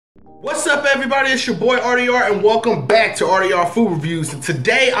What's up, everybody? It's your boy RDR and welcome back to RDR Food Reviews. And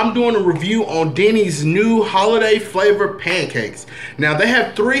today I'm doing a review on Denny's new holiday flavor pancakes. Now they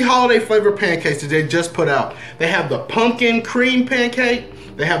have 3 holiday flavor pancakes that they just put out. They have the pumpkin cream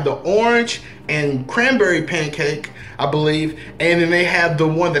pancake, they have the orange and cranberry pancake, I believe, and then they have the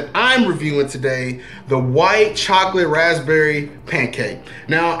one that I'm reviewing today, the white chocolate raspberry pancake.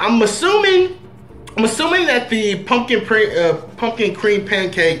 Now I'm assuming that the pumpkin cream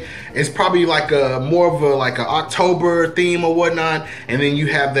pancake is probably like more of a October theme or whatnot, and then you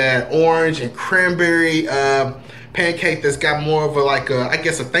have that orange and cranberry pancake that's got more of a I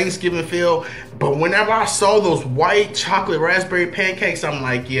guess a Thanksgiving feel. But whenever I saw those white chocolate raspberry pancakes, I'm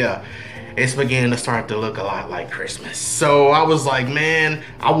like, yeah, it's beginning to start to look a lot like Christmas. So I was like, man,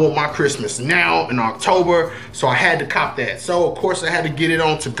 I want my Christmas now in October. So I had to cop that. So of course I had to get it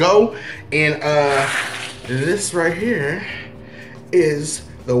on to go. And this right here is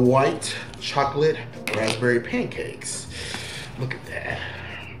the white chocolate raspberry pancakes. Look at that.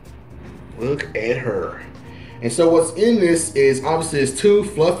 Look at her. And so what's in this is obviously it's 2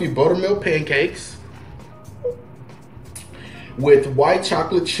 fluffy buttermilk pancakes with white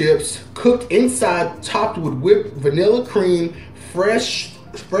chocolate chips cooked inside, topped with whipped vanilla cream, fresh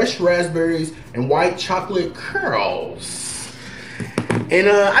raspberries, and white chocolate curls. And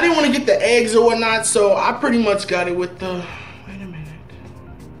I didn't want to get the eggs or whatnot, so I pretty much got it with the, wait a minute,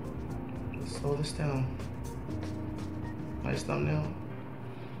 let's slow this down. Nice thumbnail.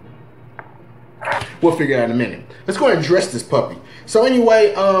 We'll figure it out in a minute. Let's go ahead and dress this puppy. So anyway,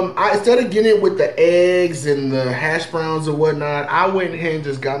 instead of getting it with the eggs and the hash browns or whatnot, I went ahead and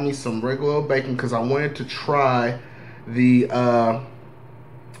just got me some regular bacon because I wanted to try the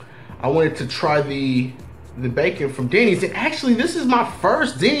bacon from Denny's. And actually, this is my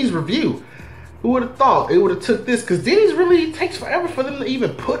first Denny's review. Who would have thought it would have took this? Because Denny's really takes forever for them to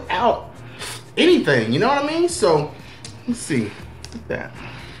even put out anything. You know what I mean? So let's see. Look at that.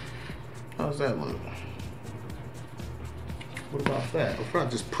 How's that look? What about that? If I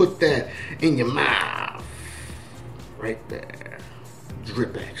just put that in your mouth, right there,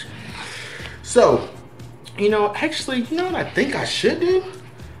 drip action. So, actually, you know what I think I should do?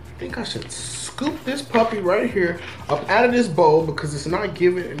 I think I should scoop this puppy right here up out of this bowl because it's not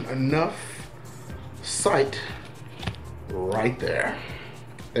giving it enough sight right there.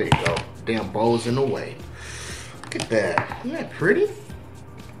 There you go. Damn bowl's in the way. Look at that. Isn't that pretty?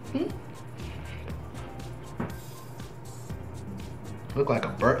 Look like a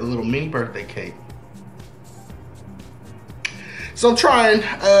little mini birthday cake. So I'm trying,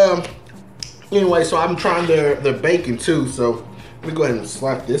 anyway, so I'm trying the bacon too. So let me go ahead and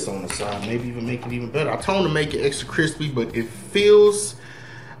slap this on the side. Maybe even make it even better. I told him to make it extra crispy, but it feels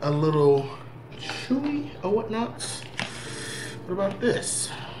a little chewy or whatnot. What about this?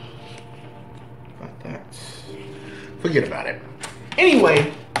 About that. Forget about it.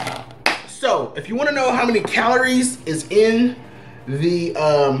 Anyway, so if you want to know how many calories is in the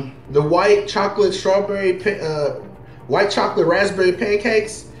white chocolate white chocolate raspberry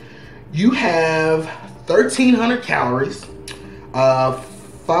pancakes, you have 1,300 calories.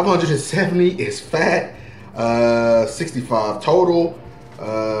 570 is fat. 65 total.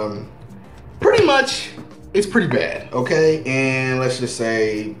 Pretty much, it's pretty bad. Okay, and let's just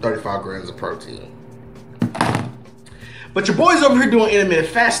say 35 grams of protein. But your boy's over here doing intermittent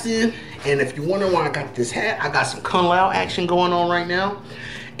fasting. And if you wonder why I got this hat, I got some Kung Lao action going on right now.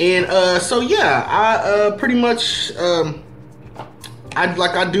 And so yeah, I pretty much I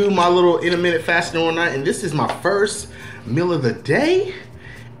do my little intermittent fasting all night, and this is my first meal of the day.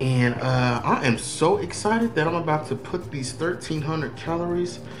 And I am so excited that I'm about to put these 1,300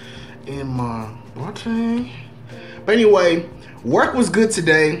 calories in my latte. But anyway, work was good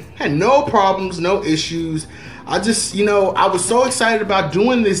today. Had no problems, no issues. I just, I was so excited about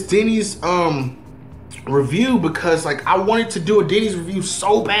doing this Denny's review because I wanted to do a Denny's review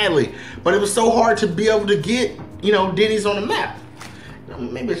so badly, but it was so hard to be able to get, Denny's on the map.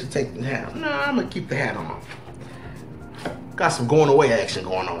 Maybe I should take the hat off. No, I'm gonna keep the hat on. Got some going away action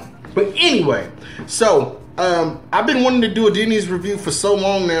going on. But anyway, so I've been wanting to do a Denny's review for so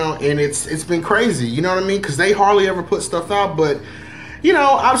long now, and it's been crazy, you know what I mean? Because they hardly ever put stuff out, but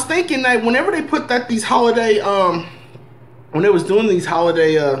I was thinking that whenever they put these holiday, when they was doing these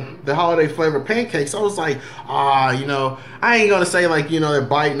holiday, the holiday flavor pancakes, I was like, I ain't gonna say they're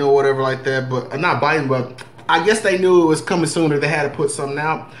biting or whatever like that, but not biting, but I guess they knew it was coming soon that they had to put something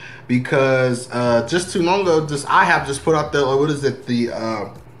out because just too long ago, I have just put out the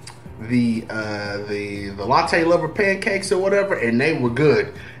latte lover pancakes or whatever, and they were good.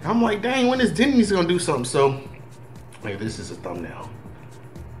 And I'm like, dang, when is Denny's gonna do something? So, maybe this is a thumbnail.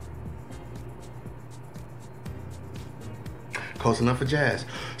 Close enough for jazz.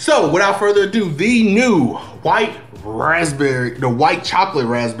 So without further ado, the new white chocolate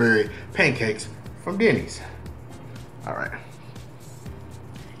raspberry pancakes from Denny's. All right.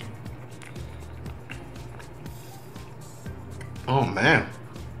 Oh man.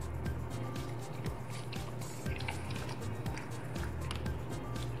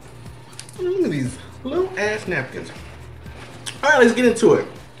 Look at these little ass napkins. All right, let's get into it.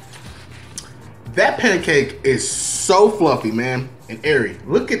 That pancake is so fluffy, man, and airy.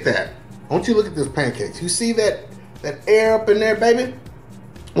 Look at that. I want you to look at this pancakes. You see that air up in there, baby?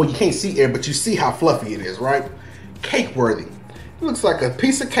 Well, you can't see air, but you see how fluffy it is, right? Cake worthy. It looks like a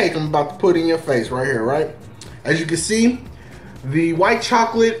piece of cake I'm about to put in your face right here, right? As you can see, the white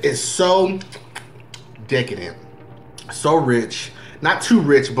chocolate is so decadent, so rich. Not too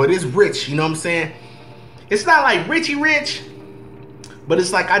rich, but it's rich, you know what I'm saying? It's not like Richie rich, but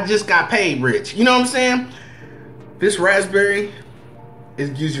it's like I just got paid rich. You know what I'm saying? This raspberry,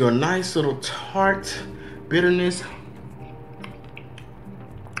 it gives you a nice little tart bitterness.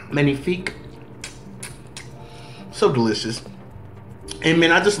 Magnifique. So delicious. And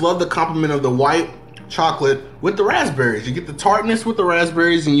man, I just love the compliment of the white chocolate with the raspberries. You get the tartness with the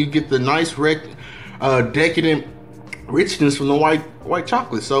raspberries and you get the nice decadent richness from the white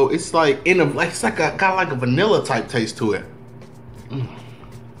chocolate. So it's like it's like got like a vanilla type taste to it.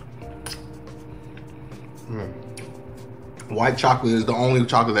 White chocolate is the only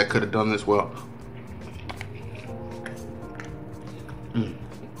chocolate that could have done this well.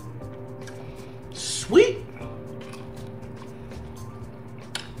 Sweet.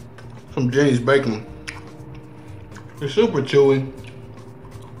 Some Denny's bacon. It's super chewy.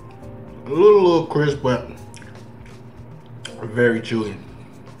 A little crisp, but very chewy.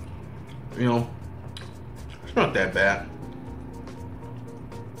 You know, it's not that bad.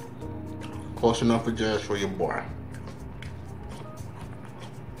 Close enough for jazz for your boy.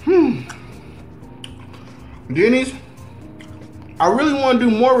 Denny's, I really want to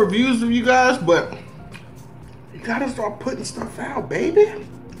do more reviews of you guys, but you gotta start putting stuff out, baby.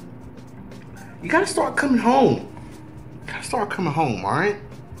 You gotta start coming home. You gotta start coming home, all right?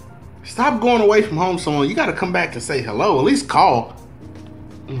 Stop going away from home so long. You gotta come back to say hello, at least call.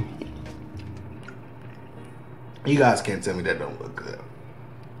 You guys can't tell me that don't look good.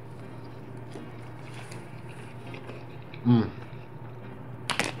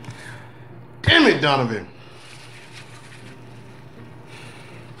 Damn it, Donovan.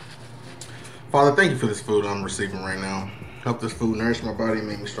 Father, thank you for this food I'm receiving right now. Help this food nourish my body,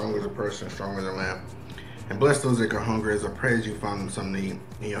 make me stronger as a person, stronger as a lamb. And bless those that are hungry as I pray as you find them something to eat.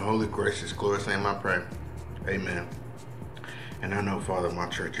 In your holy, gracious, glorious name I pray. Amen. And I know, Father, my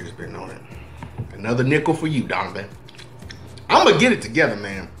church has been on it. Another nickel for you, Donovan. I'm going to get it together,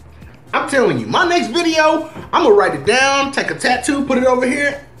 man. I'm telling you, my next video, I'm going to write it down, take a tattoo, put it over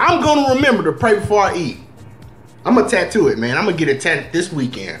here. I'm going to remember to pray before I eat. I'm going to tattoo it, man. I'm going to get it tattooed this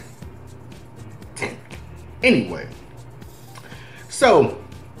weekend. Anyway. So,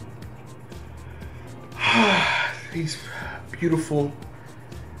 these beautiful,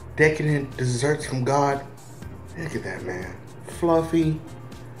 decadent desserts from God. Look at that, man. Fluffy,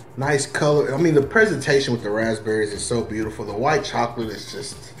 nice color. I mean, the presentation with the raspberries is so beautiful. The white chocolate is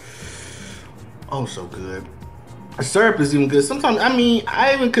just, oh, so good. The syrup is even good. Sometimes, I mean,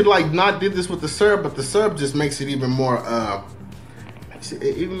 I even could like not do this with the syrup, but the syrup just makes it even more, it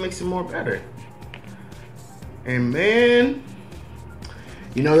even makes it more better. And man,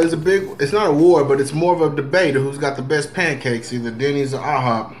 you know, there's a big, it's not a war, but it's more of a debate of who's got the best pancakes, either Denny's or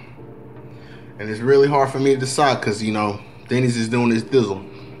IHOP. And it's really hard for me to decide because, you know, Denny's is doing this dizzle.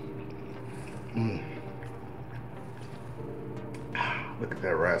 Look at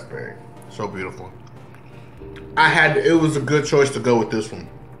that raspberry. So beautiful. It was a good choice to go with this one.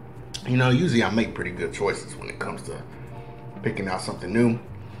 You know, usually I make pretty good choices when it comes to picking out something new.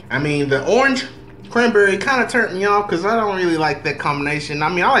 I mean, the orange cranberry kind of turned me off because I don't really like that combination. I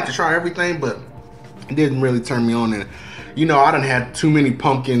mean, I like to try everything, but it didn't really turn me on. And, you know, I done had too many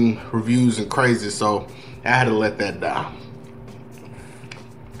pumpkin reviews and crazy, so I had to let that die.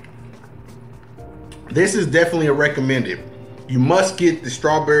 This is definitely a recommended. You must get the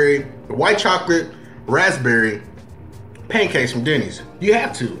the white chocolate, raspberry pancakes from Denny's. You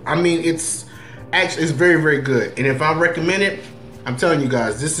have to. I mean, it's very, very good. And if I recommend it, I'm telling you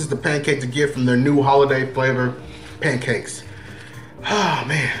guys, this is the pancake to get from their new holiday flavor pancakes. Oh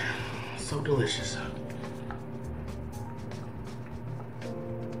man, so delicious.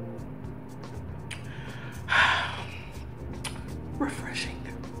 Refreshing.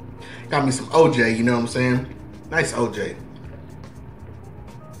 Got me some OJ, you know what I'm saying? Nice OJ.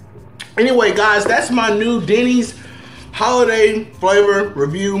 Anyway, guys, that's my new Denny's holiday flavor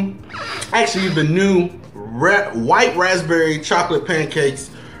review. Actually, the new white raspberry chocolate pancakes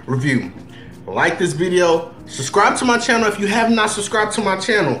review. Like this video, subscribe to my channel if you have not subscribed to my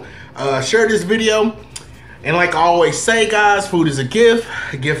channel. Share this video, and like I always say, guys, food is a gift.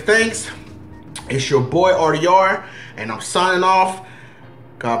 Give thanks. It's your boy RDR, and I'm signing off.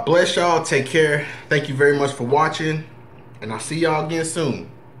 God bless y'all. Take care. Thank you very much for watching, and I'll see y'all again soon.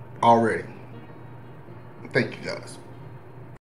 Already. Thank you, guys.